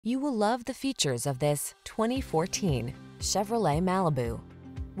You will love the features of this 2014 Chevrolet Malibu.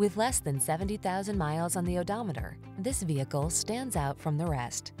 With less than 70,000 miles on the odometer, this vehicle stands out from the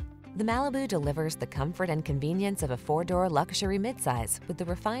rest. The Malibu delivers the comfort and convenience of a four-door luxury midsize with the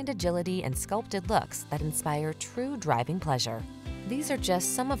refined agility and sculpted looks that inspire true driving pleasure. These are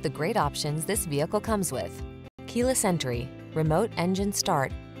just some of the great options this vehicle comes with: keyless entry, remote engine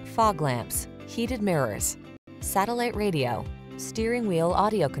start, fog lamps, heated mirrors, satellite radio, steering wheel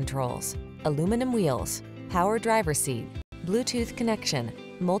audio controls, aluminum wheels, power driver seat, Bluetooth connection,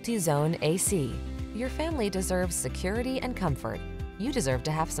 multi-zone AC. Your family deserves security and comfort. You deserve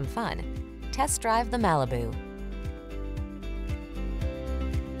to have some fun. Test drive the Malibu.